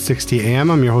Saga 960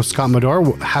 AM. I'm your host, Scott Medor.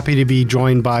 Happy to be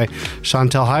joined by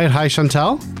Chantel Hyde. Hi,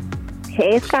 Chantel.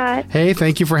 Hey, Scott. Hey,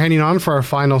 thank you for hanging on for our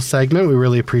final segment. We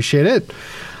really appreciate it.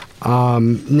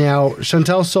 Now,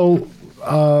 Chantel, so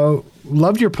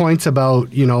loved your points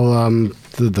about,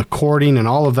 the courting and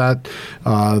all of that,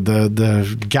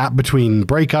 the gap between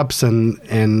breakups,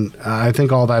 and I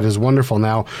think all that is wonderful.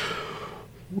 Now,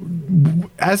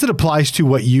 as it applies to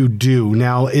what you do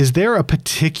now, is there a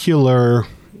particular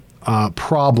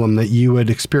problem that you would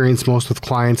experience most with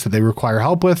clients that they require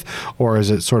help with, or is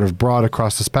it sort of broad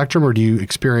across the spectrum, or do you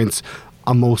experience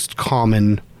a most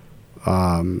common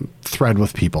thread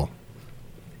with people?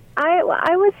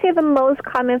 I would say the most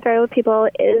common thread with people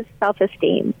is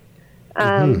self-esteem.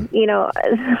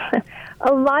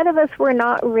 A lot of us were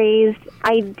not raised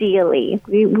ideally.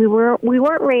 We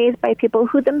weren't raised by people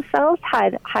who themselves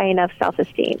had high enough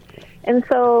self-esteem. And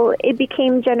so it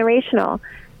became generational.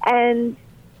 And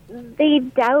they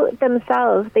doubt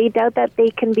themselves. They doubt that they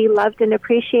can be loved and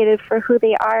appreciated for who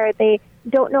they are. They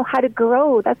don't know how to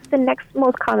grow. That's the next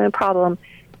most common problem,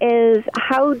 is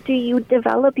how do you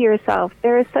develop yourself?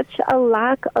 There is such a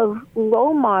lack of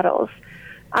role models.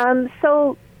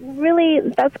 So really,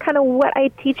 that's kind of what I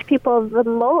teach people the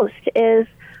most, is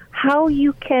how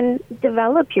you can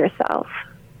develop yourself.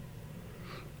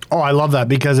 Oh, I love that,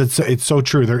 because it's so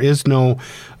true. There is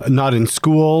not in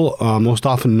school, most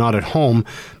often not at home,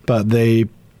 but they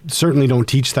certainly don't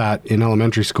teach that in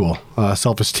elementary school,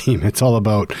 self-esteem. It's all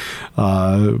about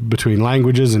between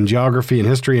languages and geography and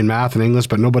history and math and English,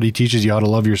 but nobody teaches you how to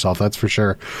love yourself. That's for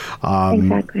sure.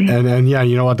 Exactly. And yeah,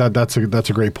 you know what? That's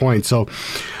a great point. So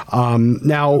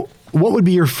now, what would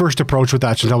be your first approach with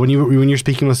that, Chantel? When you're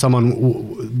speaking with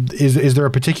someone, is there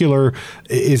a particular?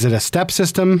 Is it a step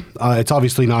system? It's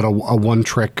obviously not a one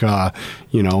trick,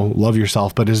 love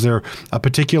yourself. But is there a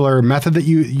particular method that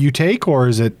you take, or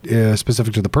is it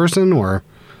specific to the person, or?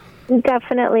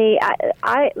 Definitely.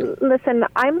 I listen,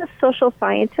 I'm a social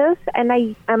scientist, and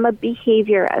I am a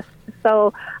behaviorist.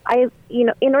 So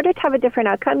in order to have a different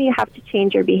outcome, you have to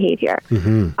change your behavior.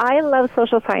 Mm-hmm. I love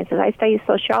social sciences. I study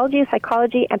sociology,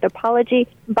 psychology, anthropology,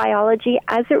 biology,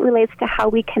 as it relates to how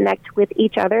we connect with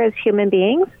each other as human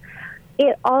beings.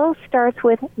 It all starts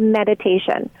with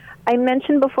meditation. I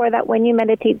mentioned before that when you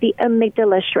meditate, the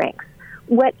amygdala shrinks.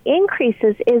 What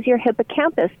increases is your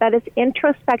hippocampus. That is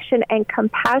introspection and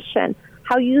compassion.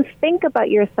 How you think about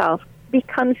yourself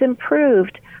becomes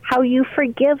improved. How you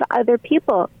forgive other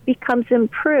people becomes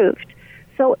improved.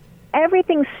 So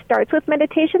everything starts with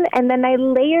meditation, and then I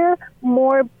layer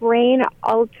more brain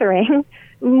altering,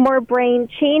 more brain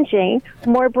changing,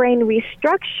 more brain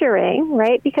restructuring,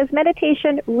 right? Because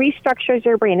meditation restructures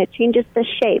your brain. It changes the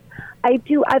shape. I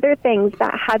do other things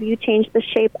that have you change the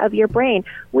shape of your brain.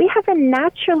 We have a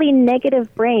naturally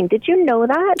negative brain. Did you know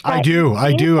that? I do.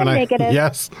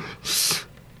 Yes.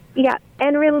 Yeah,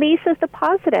 and releases the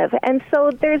positive. And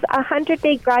so there's a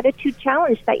 100-day gratitude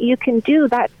challenge that you can do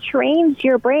that trains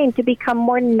your brain to become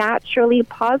more naturally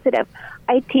positive.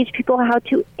 I teach people how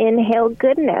to inhale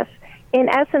goodness. In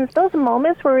essence, those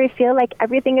moments where we feel like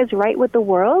everything is right with the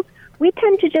world, we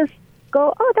tend to just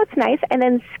go, oh, that's nice, and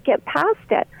then skip past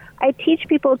it. I teach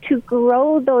people to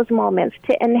grow those moments,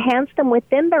 to enhance them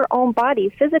within their own body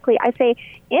physically. I say,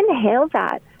 inhale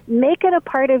that. Make it a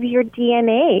part of your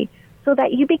DNA so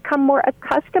that you become more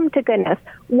accustomed to goodness.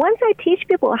 Once I teach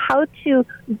people how to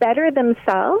better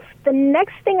themselves, the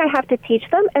next thing I have to teach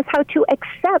them is how to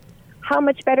accept how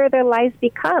much better their lives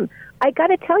become. I got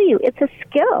to tell you, it's a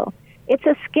skill. It's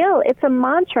a skill. It's a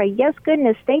mantra. Yes,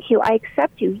 goodness, thank you. I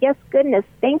accept you. Yes, goodness,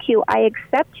 thank you. I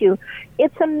accept you.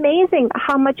 It's amazing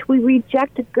how much we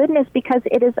reject goodness because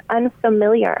it is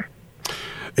unfamiliar.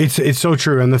 It's so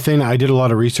true. And the thing, I did a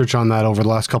lot of research on that over the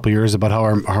last couple of years about how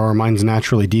our minds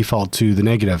naturally default to the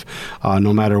negative,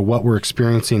 no matter what we're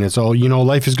experiencing. It's, oh,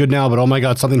 life is good now, but oh my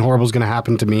God, something horrible is going to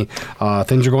happen to me.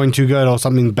 Things are going too good. Oh,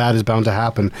 something bad is bound to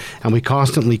happen. And we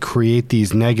constantly create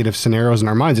these negative scenarios in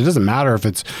our minds. It doesn't matter if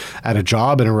it's at a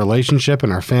job, in a relationship,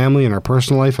 in our family, in our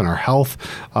personal life, in our health.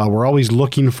 We're always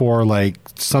looking for like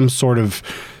some sort of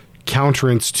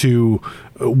counterance to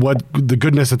what the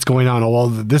goodness that's going on. Oh, well,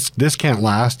 this can't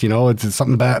last. It's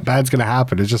something bad's going to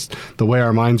happen. It's just the way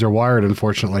our minds are wired,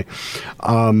 unfortunately.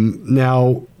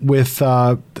 Now, with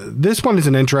this one is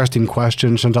an interesting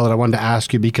question, Chantal, that I wanted to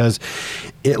ask you because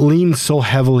it leans so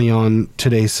heavily on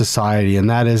today's society, and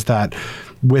that is that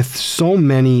with so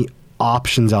many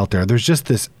options out there, there's just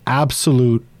this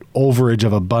absolute overage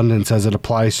of abundance as it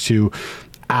applies to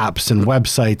apps and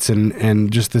websites and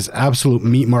just this absolute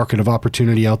meat market of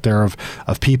opportunity out there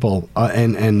of people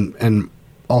and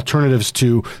alternatives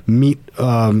to meet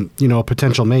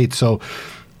potential mates. So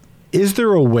is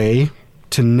there a way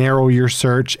to narrow your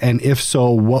search? And if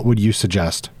so, what would you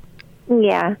suggest?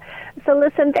 Yeah. So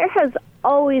listen, there has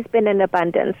always been an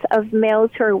abundance of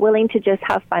males who are willing to just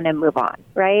have fun and move on,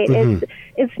 right? Mm-hmm.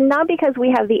 It's not because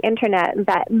we have the internet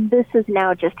that this is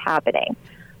now just happening.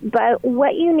 But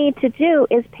what you need to do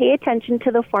is pay attention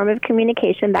to the form of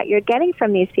communication that you're getting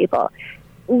from these people.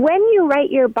 When you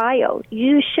write your bio,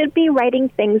 you should be writing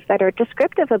things that are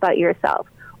descriptive about yourself.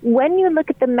 When you look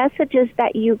at the messages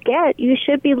that you get, you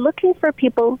should be looking for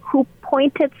people who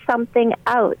pointed something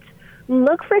out.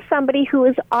 Look for somebody who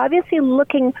is obviously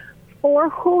looking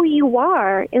for who you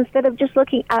are instead of just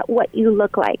looking at what you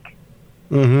look like.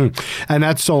 Mm-hmm. And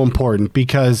that's so important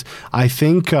because I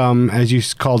think, as you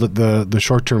called it, the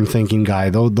short-term thinking guy,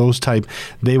 those type,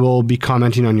 they will be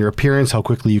commenting on your appearance, how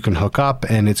quickly you can hook up,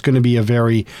 and it's going to be a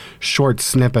very short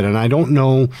snippet. And I don't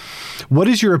know, what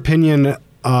is your opinion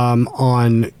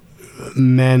on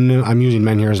men, I'm using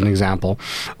men here as an example,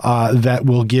 that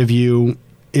will give you,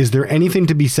 is there anything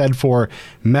to be said for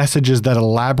messages that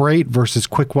elaborate versus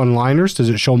quick one-liners? Does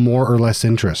it show more or less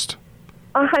interest?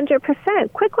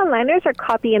 100%. Quick one-liners are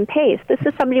copy and paste. This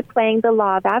is somebody playing the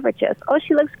law of averages. Oh,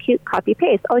 she looks cute, copy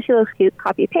paste. Oh, she looks cute,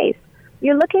 copy paste.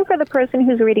 You're looking for the person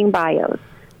who's reading bios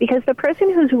because the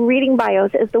person who's reading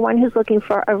bios is the one who's looking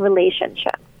for a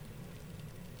relationship.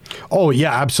 Oh,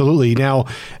 yeah, absolutely. Now,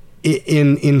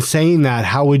 in saying that,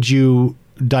 how would you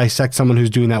dissect someone who's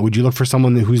doing that? Would you look for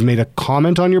someone who's made a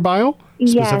comment on your bio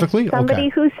specifically? Yes, somebody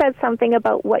who said something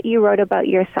about what you wrote about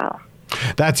yourself.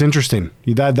 That's interesting.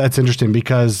 That's interesting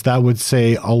because that would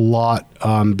say a lot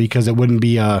because it wouldn't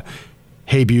be a,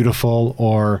 hey, beautiful,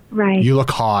 or right, you look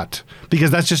hot,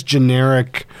 because that's just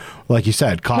generic, like you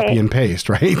said, copy and paste,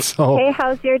 right? So, hey,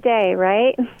 how's your day,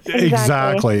 right?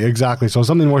 Exactly. So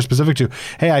something more specific to,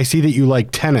 hey, I see that you like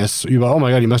tennis. You go, oh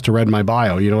my God, you must have read my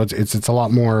bio. It's a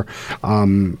lot more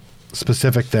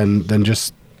specific than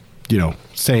just,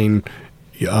 saying,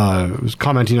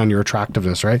 commenting on your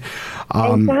attractiveness, right?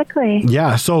 Exactly.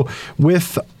 Yeah. So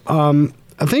with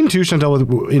a thing too,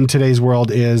 Chantal, in today's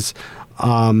world is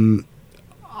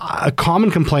a common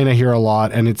complaint I hear a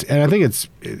lot, and I think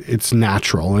it's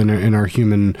natural in our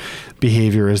human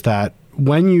behavior, is that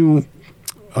when you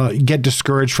get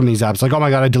discouraged from these apps, like, oh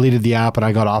my God, I deleted the app and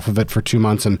I got off of it for 2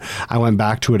 months and I went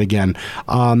back to it again.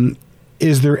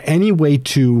 Is there any way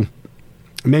to,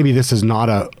 maybe this is not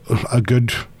a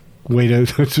good way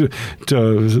to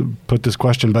put this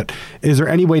question, but is there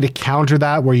any way to counter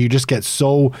that where you just get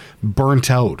so burnt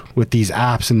out with these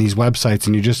apps and these websites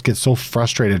and you just get so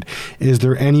frustrated? Is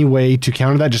there any way to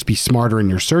counter that? Just be smarter in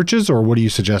your searches, or what do you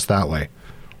suggest that way?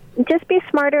 Just be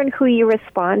smarter in who you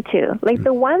respond to. Like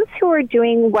the ones who are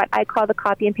doing what I call the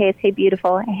copy and paste, hey,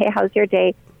 beautiful, hey, how's your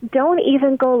day? Don't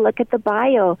even go look at the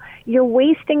bio. You're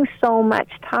wasting so much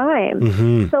time.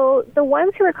 Mm-hmm. So the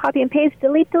ones who are copy and paste,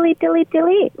 delete,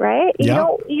 right?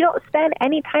 Yeah. You don't spend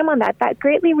any time on that. That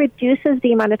greatly reduces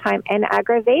the amount of time and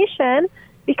aggravation,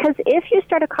 because if you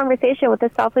start a conversation with a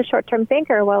selfish short-term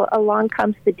thinker, well, along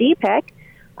comes the DPIC,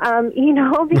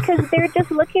 because they're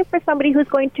just looking for somebody who's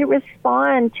going to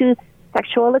respond to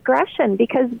sexual aggression,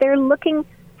 because they're looking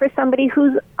for somebody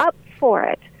who's up for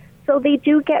it. So they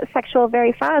do get sexual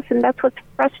very fast, and that's what's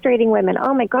frustrating women.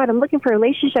 Oh, my God, I'm looking for a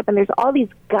relationship, and there's all these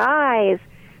guys.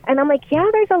 And I'm like, yeah,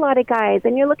 there's a lot of guys,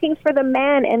 and you're looking for the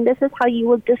man, and this is how you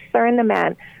will discern the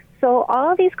man. So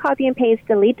all of these copy and paste,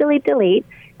 delete.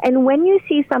 And when you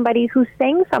see somebody who's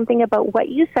saying something about what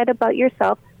you said about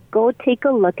yourself, go take a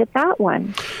look at that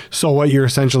one. So what you're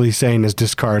essentially saying is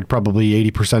discard probably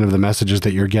 80% of the messages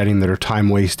that you're getting that are time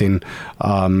wasting,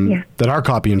 that are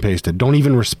copy and pasted. Don't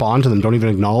even respond to them. Don't even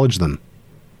acknowledge them.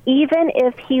 Even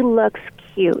if he looks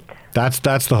cute. That's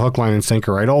the hook, line, and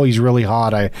sinker, right? Oh, he's really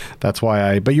hot.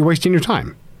 But you're wasting your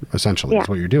time, essentially. That's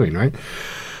what you're doing, right?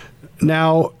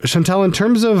 Now, Chantal, in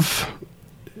terms of,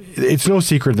 it's no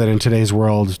secret that in today's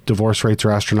world, divorce rates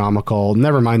are astronomical.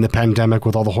 Never mind the pandemic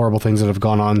with all the horrible things that have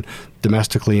gone on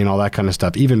domestically and all that kind of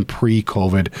stuff. Even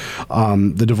pre-COVID,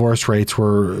 the divorce rates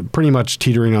were pretty much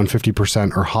teetering on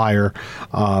 50% or higher.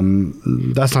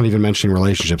 That's not even mentioning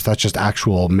relationships. That's just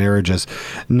actual marriages.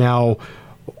 Now,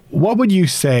 what would you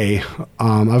say?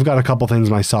 I've got a couple things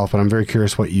myself, but I'm very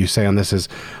curious what you say on this. Is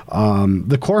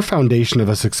the core foundation of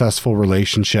a successful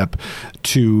relationship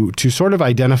to sort of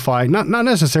identify, not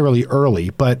necessarily early,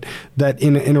 but that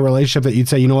in a relationship that you'd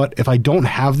say, you know what, if I don't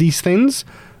have these things,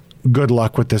 good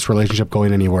luck with this relationship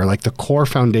going anywhere. Like the core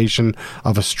foundation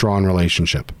of a strong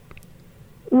relationship.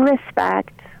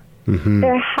 Respect. Mm-hmm.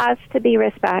 There has to be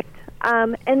respect,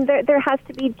 and there has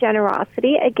to be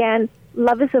generosity. Again,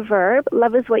 love is a verb.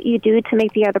 Love is what you do to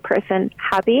make the other person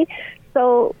happy.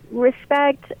 So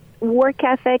respect, work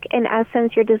ethic, in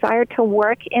essence, your desire to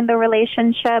work in the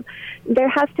relationship. There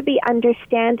has to be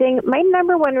understanding. My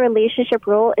number one relationship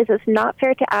rule is it's not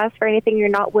fair to ask for anything you're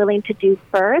not willing to do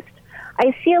first.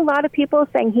 I see a lot of people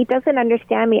saying, he doesn't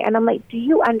understand me. And I'm like, do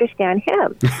you understand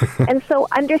him? And so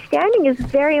understanding is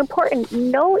very important.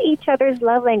 Know each other's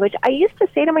love language. I used to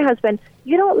say to my husband,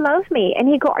 you don't love me. And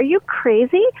he'd go, are you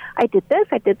crazy? I did this,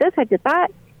 I did that.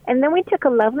 And then we took a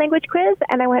love language quiz,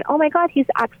 and I went, oh, my God, he's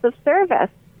acts of service.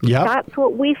 Yep. That's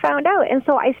what we found out. And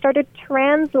so I started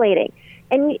translating.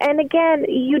 And again,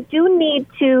 you do need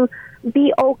to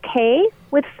be okay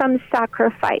with some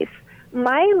sacrifice.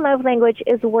 My love language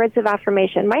is words of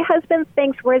affirmation. My husband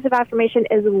thinks words of affirmation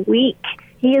is weak.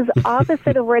 He is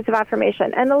opposite of words of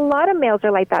affirmation. And a lot of males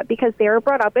are like that because they were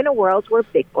brought up in a world where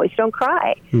big boys don't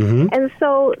cry. Mm-hmm. And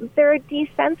so they're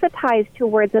desensitized to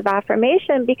words of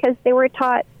affirmation because they were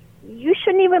taught you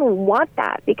shouldn't even want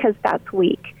that because that's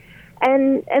weak.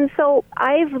 And so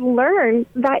I've learned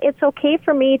that it's okay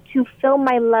for me to fill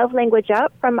my love language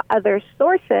up from other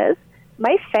sources.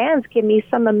 My fans give me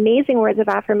some amazing words of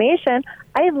affirmation.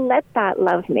 I let that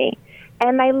love me.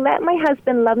 And I let my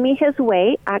husband love me his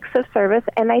way, acts of service,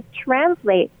 and I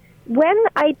translate. When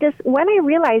I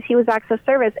realized he was acts of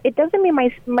service, it doesn't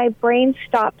mean my brain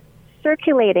stopped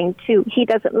circulating to he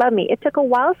doesn't love me. It took a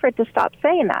while for it to stop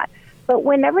saying that. But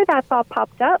whenever that thought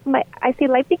popped up, I say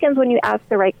life begins when you ask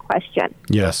the right question.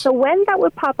 Yes. So when that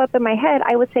would pop up in my head,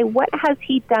 I would say, what has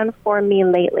he done for me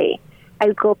lately? I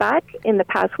would go back in the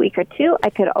past week or two. I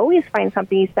could always find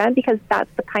something he's done because that's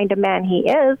the kind of man he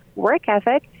is, work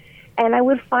ethic. And I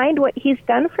would find what he's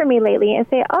done for me lately and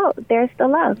say, oh, there's the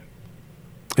love.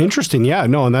 Interesting. Yeah,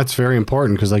 no, and that's very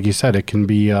important because like you said, it can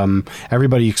be,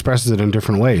 everybody expresses it in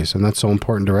different ways, and that's so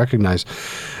important to recognize.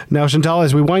 Now, Chantal,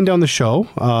 as we wind down the show,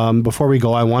 before we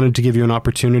go, I wanted to give you an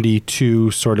opportunity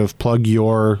to sort of plug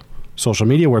your social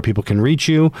media where people can reach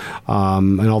you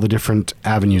and all the different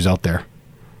avenues out there.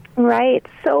 Right.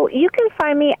 So you can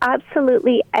find me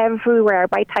absolutely everywhere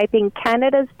by typing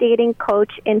Canada's Dating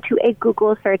Coach into a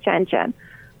Google search engine.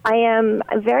 I am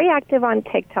very active on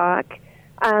TikTok.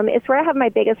 It's where I have my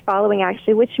biggest following,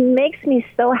 actually, which makes me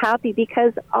so happy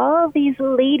because all of these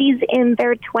ladies in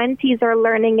their 20s are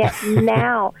learning it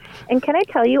now. And can I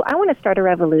tell you, I want to start a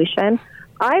revolution.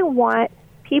 I want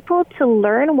people to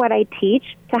learn what I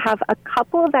teach, to have a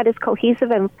couple that is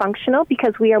cohesive and functional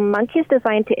because we are monkeys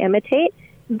designed to imitate.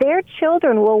 their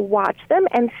children will watch them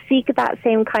and seek that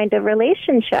same kind of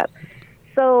relationship.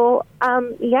 So, I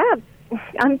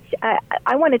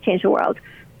want to change the world.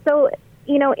 So,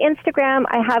 Instagram,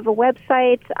 I have a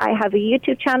website, I have a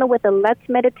YouTube channel with a Let's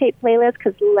Meditate playlist,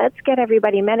 because let's get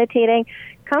everybody meditating.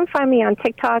 Come find me on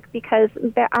TikTok, because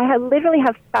I literally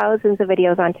have thousands of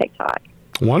videos on TikTok.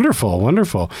 Wonderful,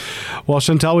 wonderful. Well,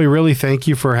 Chantel, we really thank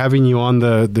you for having you on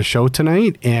the show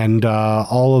tonight, and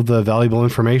all of the valuable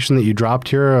information that you dropped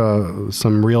here,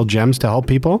 some real gems to help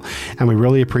people, and we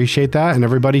really appreciate that. And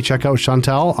everybody check out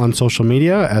Chantel on social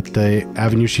media at the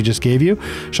avenue she just gave you.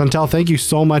 Chantel, thank you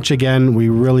so much again. We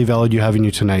really valued you having you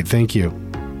tonight. Thank you.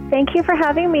 Thank you for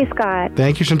having me, Scott.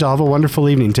 Thank you, Chantel. Have a wonderful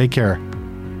evening. Take care.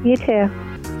 You too.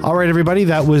 All right, everybody,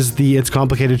 that was the It's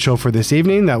Complicated show for this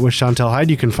evening. That was Chantel Hyde.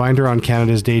 You can find her on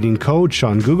Canada's Dating Coach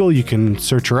on Google. You can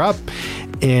search her up.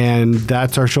 And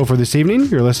that's our show for this evening.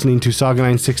 You're listening to Saga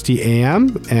 960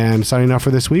 AM. And signing off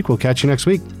for this week. We'll catch you next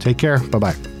week. Take care.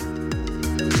 Bye-bye.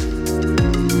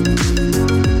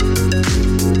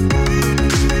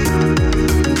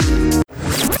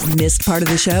 Missed part of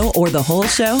the show or the whole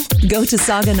show? Go to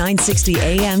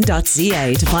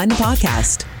saga960am.ca to find the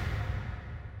podcast.